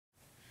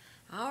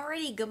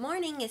Alrighty, good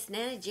morning. It's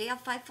Nana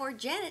JL54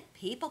 Janet.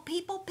 People.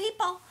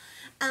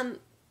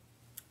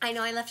 I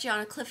know I left you on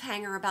a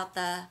cliffhanger about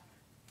the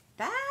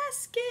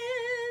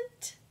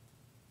basket.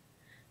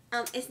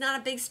 It's not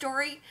a big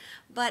story,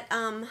 but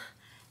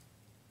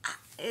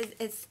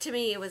it's to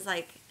me it was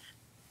like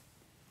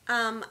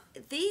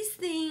these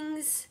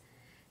things.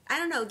 I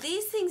don't know.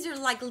 These things are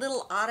like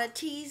little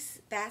oddities,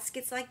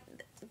 baskets like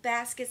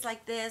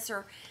this,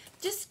 or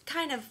just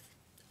kind of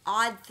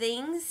odd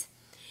things.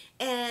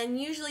 And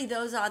usually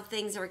those odd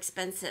things are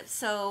expensive.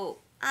 So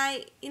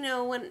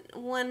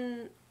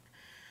when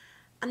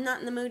I'm not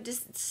in the mood to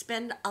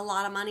spend a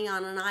lot of money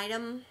on an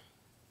item,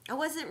 I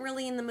wasn't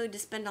really in the mood to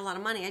spend a lot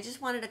of money. I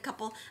just wanted a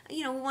couple,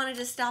 we wanted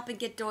to stop and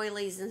get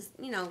doilies and,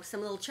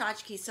 some little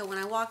tchotchkes. So when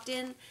I walked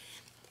in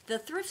the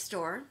thrift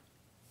store,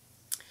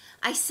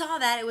 I saw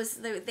that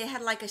they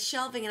had like a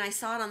shelving, and I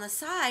saw it on the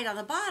side, on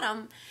the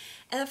bottom.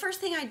 And the first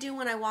thing I do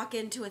when I walk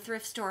into a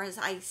thrift store is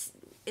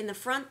in the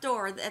front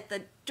door, at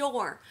the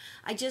door,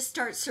 I just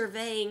start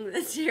surveying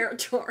the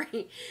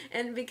territory,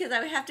 and because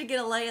I have to get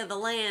a lay of the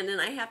land, and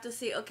I have to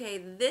see, the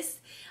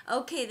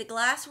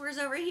glassware's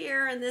over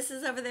here, and this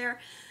is over there.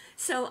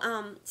 So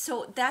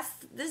this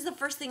is the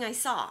first thing I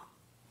saw.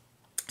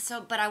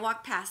 But I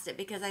walked past it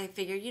because I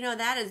figured,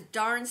 that is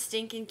darn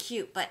stinking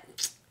cute, but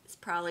it's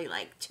probably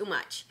like too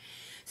much.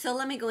 So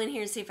let me go in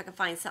here and see if I can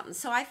find something.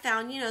 So I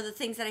found, the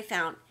things that I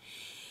found,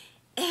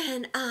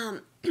 and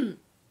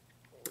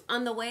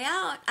on the way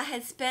out, I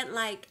spent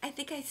like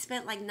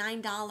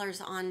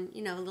 $9 on,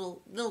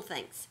 little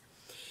things.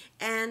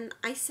 And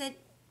I said,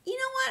 you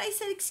know what? I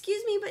said,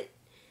 excuse me, but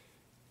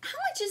how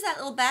much is that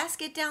little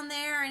basket down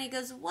there? And he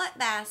goes, what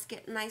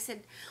basket? And I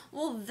said,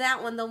 well,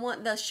 that one,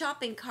 the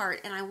shopping cart.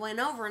 And I went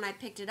over and I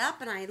picked it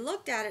up and I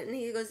looked at it, and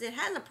he goes, it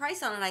has a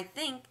price on it, I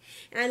think.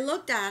 And I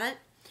looked at it,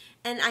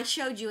 and I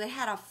showed you it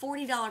had a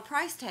 $40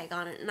 price tag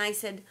on it. And I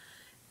said,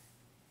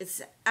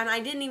 and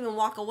I didn't even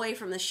walk away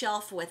from the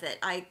shelf with it.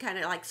 I kind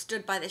of like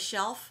stood by the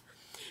shelf,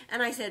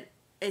 and I said,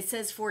 it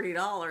says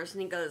 $40.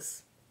 And he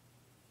goes,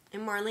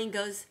 and Marlene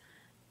goes,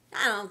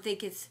 I don't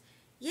think it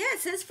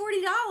says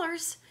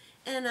 $40.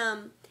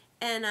 And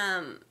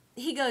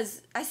he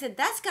goes, I said,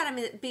 that's got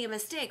to be a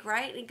mistake,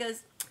 right? And he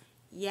goes,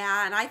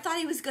 yeah. And I thought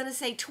he was going to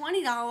say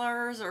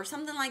 $20 or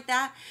something like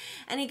that.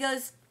 And he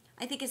goes,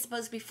 I think it's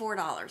supposed to be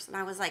 $4. And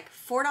I was like,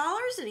 $4?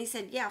 And he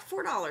said, yeah,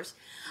 $4.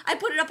 I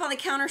put it up on the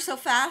counter so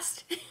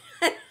fast.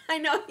 I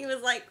know he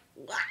was like,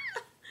 what?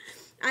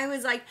 I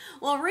was like,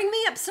 well, ring me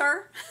up,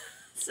 sir.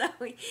 So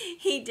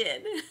he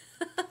did.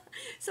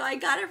 So I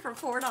got it for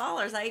 $4.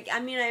 I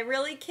mean, I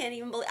really can't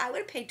even believe, I would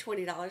have paid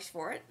 $20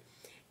 for it.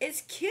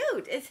 It's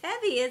cute. It's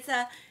heavy. It's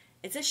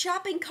a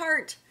shopping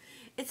cart.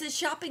 It's a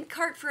shopping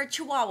cart for a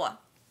Chihuahua.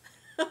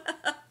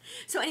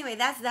 So anyway,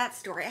 that's that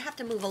story. I have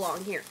to move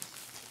along here.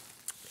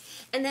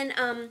 And then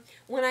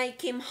when I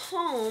came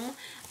home,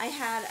 I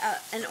had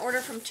an order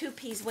from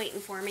 2Ps waiting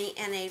for me,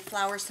 and a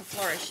flowers to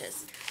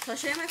flourishes. So I'll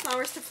show you my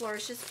flowers to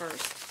flourishes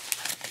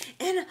first.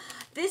 And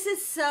this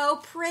is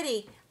so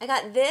pretty. I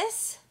got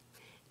this,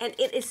 and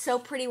it is so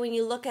pretty when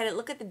you look at it.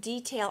 Look at the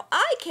detail.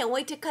 I can't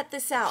wait to cut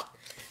this out.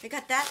 I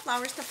got that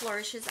flowers to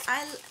flourishes.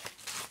 I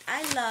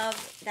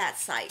love that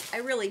site. I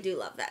really do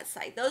love that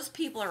site. Those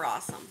people are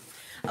awesome.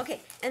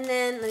 Okay, and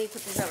then let me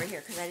put this over here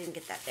because I didn't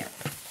get that there.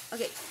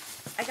 Okay.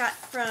 I got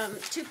from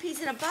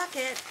 2Ps in a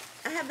Bucket.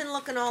 I have been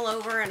looking all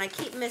over, and I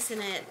keep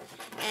missing it,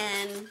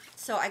 and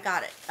so I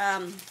got it.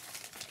 And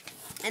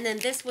then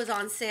this was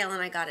on sale,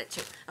 and I got it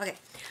too. Okay,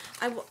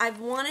 I've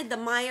wanted the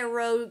Maya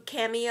Road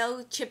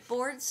Cameo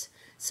chipboards,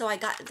 so I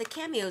got the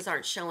cameos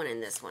aren't showing in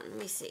this one. Let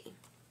me see.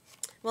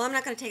 Well, I'm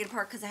not going to take it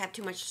apart because I have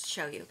too much to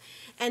show you.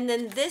 And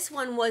then this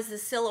one was the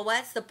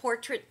silhouettes, the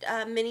portrait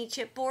mini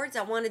chipboards.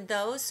 I wanted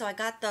those, so I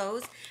got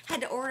those.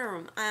 Had to order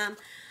them.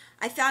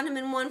 I found them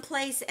in one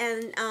place,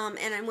 and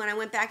when I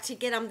went back to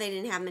get them, they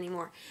didn't have them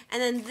anymore.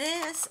 And then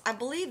this, I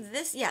believe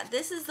this, yeah,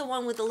 this is the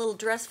one with the little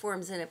dress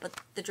forms in it, but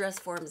the dress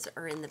forms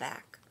are in the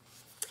back.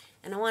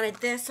 And I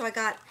wanted this, so I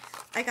got,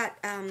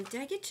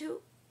 did I get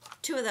two?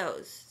 Two of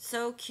those.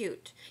 So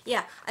cute.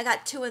 Yeah, I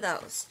got 2 of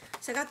those.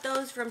 So I got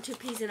those from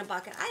 2Ps in a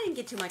Bucket. I didn't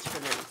get too much for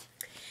them.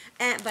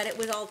 But it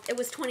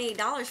was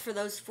 $28 for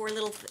those 4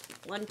 little,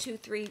 1, 2,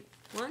 3,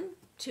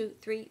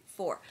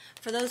 4.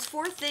 For those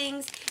 4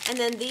 things, and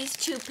then these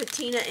 2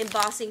 patina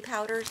embossing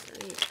powders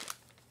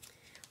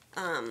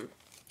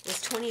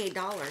was $28.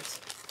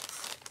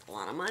 A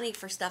lot of money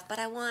for stuff, but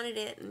I wanted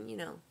it, and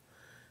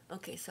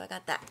okay, so I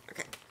got that.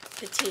 Okay,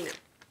 patina.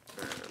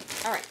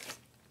 All right.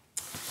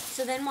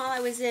 So then while I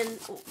was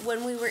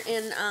when we were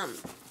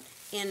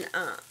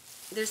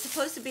there was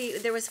supposed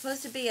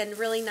to be a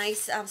really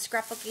nice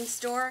scrapbooking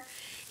store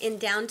in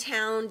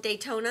downtown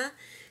Daytona.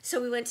 So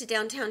we went to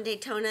downtown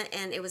Daytona,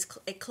 and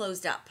it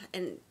closed up,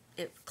 and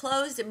it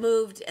closed, it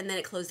moved, and then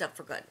it closed up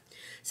for good.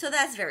 So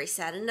that's very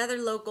sad. Another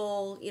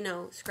local,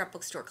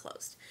 scrapbook store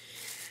closed.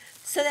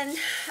 So then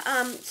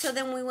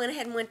we went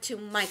ahead and went to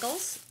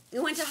Michael's. We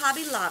went to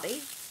Hobby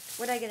Lobby.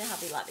 What did I get at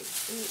Hobby Lobby?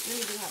 Let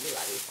me do Hobby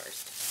Lobby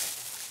first.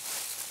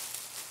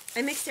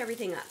 I mixed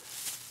everything up.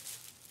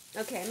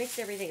 Okay, I mixed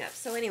everything up.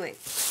 So anyway,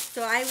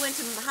 so I went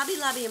to Hobby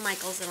Lobby and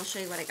Michael's, and I'll show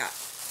you what I got.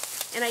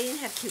 And I didn't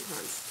have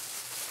coupons.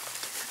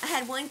 I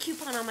had one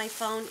coupon on my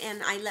phone,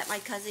 and I let my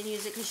cousin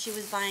use it because she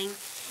was buying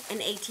an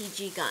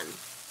ATG gun.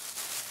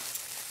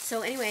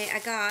 So anyway, I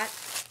got,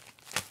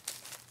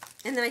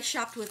 and then I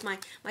shopped with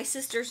my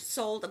sister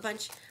sold a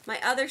bunch, my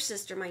other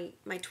sister,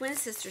 my twin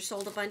sister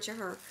sold a bunch of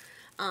her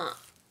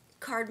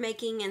card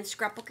making and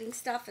scrapbooking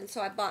stuff, and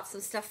so I bought some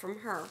stuff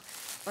from her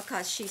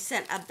because she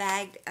sent a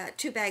bag,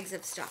 2 bags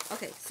of stuff.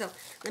 Okay, so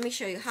let me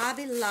show you.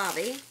 Hobby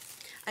Lobby.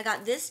 I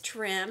got this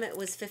trim. It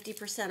was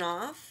 50%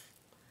 off.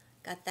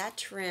 Got that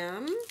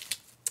trim.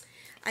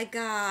 I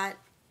got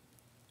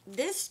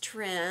this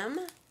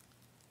trim.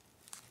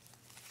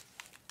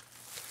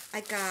 I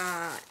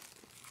got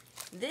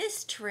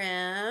this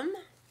trim.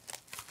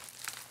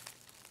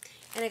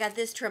 And I got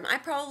this trim. I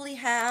probably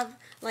have,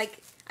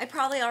 like, I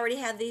probably already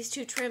have these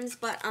 2 trims,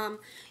 but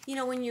you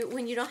know, when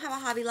you don't have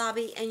a Hobby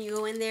Lobby and you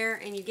go in there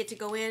and you get to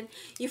go in,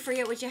 you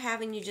forget what you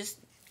have and you just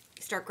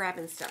start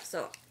grabbing stuff.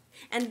 So,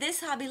 and this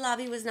Hobby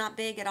Lobby was not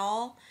big at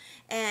all,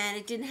 and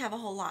it didn't have a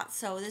whole lot.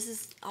 So this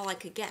is all I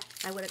could get.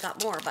 I would have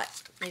got more, but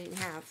I didn't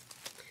have.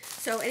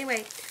 So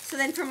anyway, so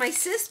then for my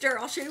sister,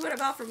 I'll show you what I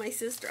bought for my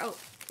sister. Oh,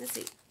 let's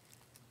see.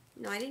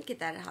 No, I didn't get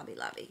that at Hobby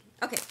Lobby.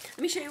 Okay, let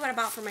me show you what I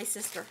bought for my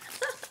sister.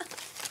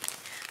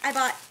 I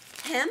bought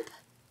hemp.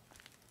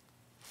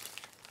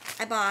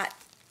 I bought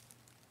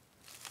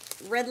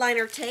red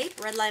liner tape.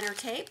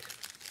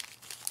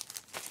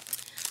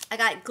 I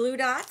got glue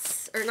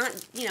dots, or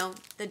not, you know,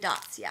 the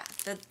dots, yeah,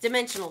 the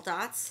dimensional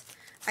dots.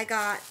 I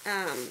got,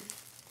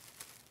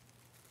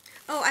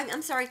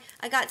 I'm sorry,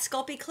 I got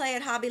Sculpey clay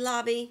at Hobby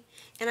Lobby,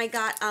 and I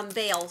got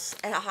bales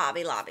at a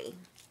Hobby Lobby.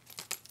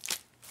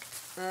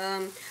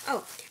 And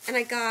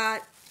I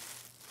got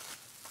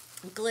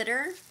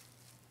glitter,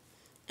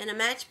 and a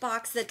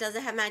matchbox that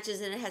doesn't have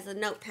matches, and it has a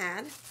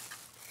notepad,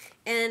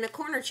 and a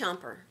corner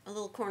chomper, a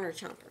little corner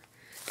chomper.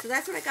 So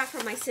that's what I got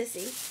from my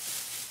sissy.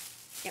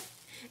 Yep.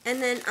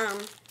 And then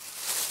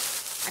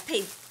I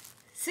paid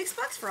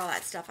 $6 for all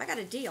that stuff. I got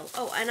a deal.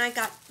 Oh, and I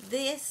got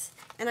this,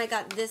 and I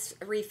got this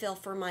refill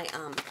for my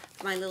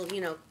my little,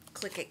 you know,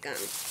 click-it gun.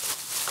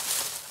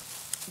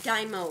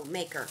 Dymo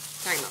maker.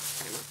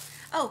 Dymo.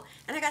 Oh,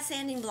 and I got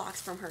sanding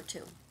blocks from her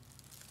too.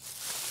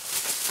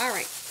 All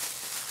right.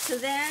 So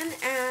then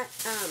at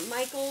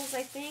Michael's,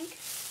 I think,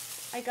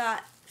 I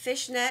got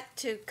fishnet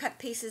to cut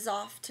pieces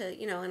off to,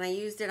 you know, and I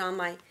used it on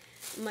my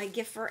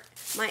gift for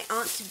my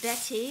Aunt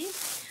Betty.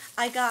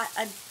 I got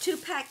a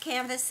 2-pack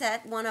canvas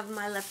set. One of them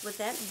I left with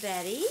Aunt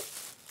Betty.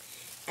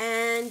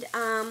 And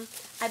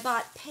I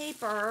bought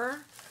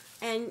paper,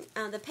 and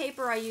the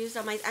paper I used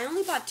on I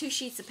only bought 2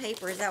 sheets of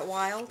paper. Is that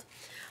wild?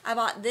 I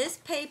bought this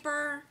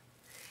paper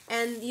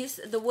and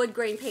used the wood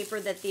grain paper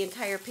that the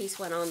entire piece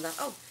went on the,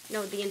 oh,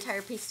 no, the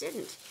entire piece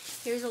didn't.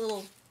 Here's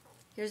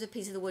a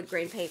piece of the wood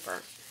grain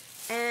paper.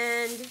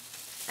 And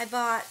I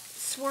bought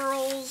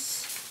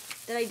swirls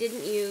that I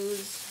didn't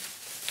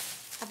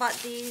use. I bought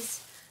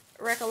these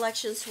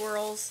recollection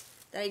swirls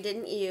that I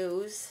didn't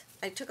use.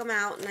 I took them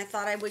out, and I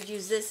thought I would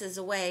use this as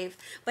a wave,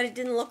 but it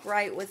didn't look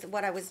right with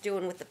what I was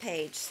doing with the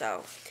page,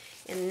 so,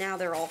 and now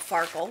they're all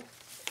farkle.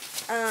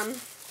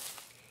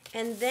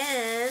 And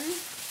then,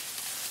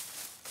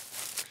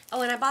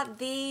 oh, and I bought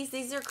these.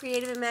 These are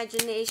Creative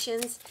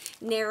Imaginations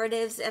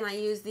narratives, and I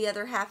used the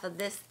other half of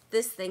this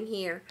thing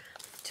here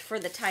for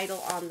the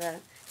title on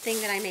the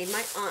thing that I made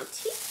my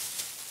auntie.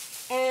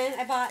 And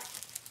I bought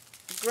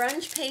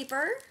grunge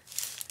paper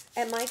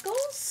at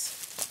Michael's.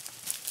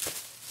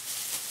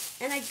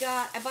 And I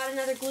bought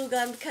another glue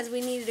gun because we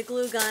needed a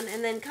glue gun,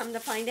 and then come to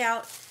find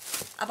out,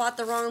 I bought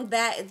the wrong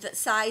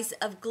size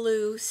of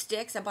glue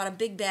sticks. I bought a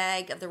big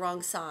bag of the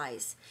wrong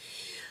size.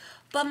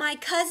 But my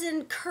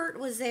cousin Kurt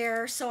was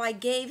there, so I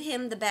gave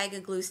him the bag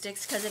of glue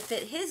sticks because it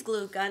fit his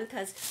glue gun,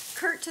 because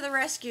Kurt to the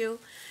rescue.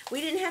 We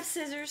didn't have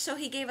scissors, so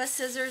he gave us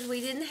scissors.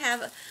 We didn't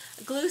have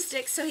glue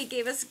sticks, so he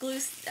gave us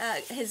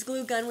his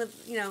glue gun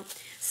with, you know,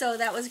 so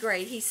that was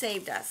great. He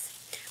saved us.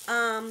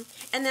 And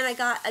then I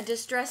got a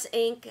distress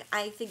ink.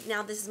 I think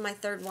now this is my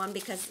 3rd one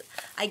because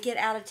I get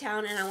out of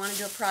town and I want to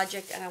do a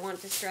project and I want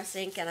distress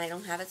ink and I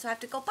don't have it, so I have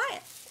to go buy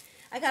it.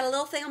 I got a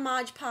little thing of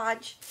Mod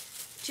Podge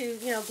to,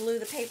 you know, glue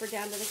the paper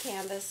down to the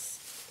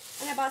canvas.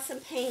 And I bought some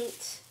paint.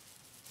 Let's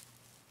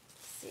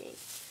see.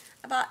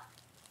 I bought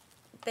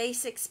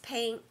Basics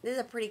paint. This is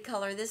a pretty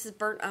color. This is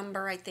burnt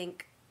umber, I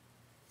think.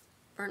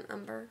 Burnt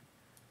umber.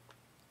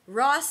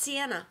 Raw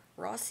sienna.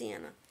 Raw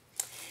sienna.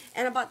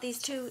 And I bought these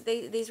 2.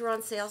 These were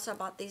on sale, so I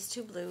bought these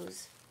 2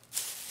 blues.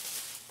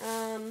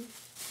 And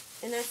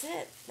that's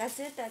it. That's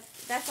it.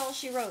 That's all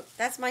she wrote.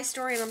 That's my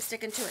story, and I'm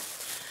sticking to it.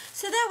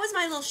 So that was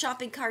my little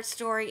shopping cart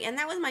story, and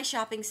that was my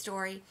shopping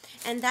story,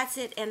 and that's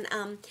it. And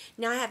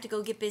now I have to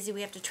go get busy. We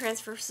have to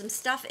transfer some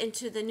stuff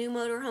into the new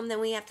motorhome. Then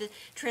we have to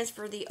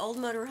transfer the old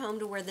motorhome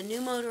to where the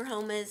new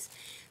motorhome is,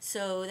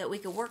 so that we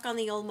can work on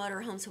the old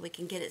motorhome so we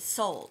can get it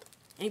sold.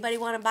 Anybody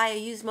want to buy a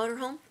used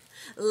motorhome?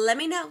 Let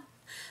me know.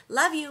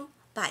 Love you.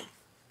 Bye.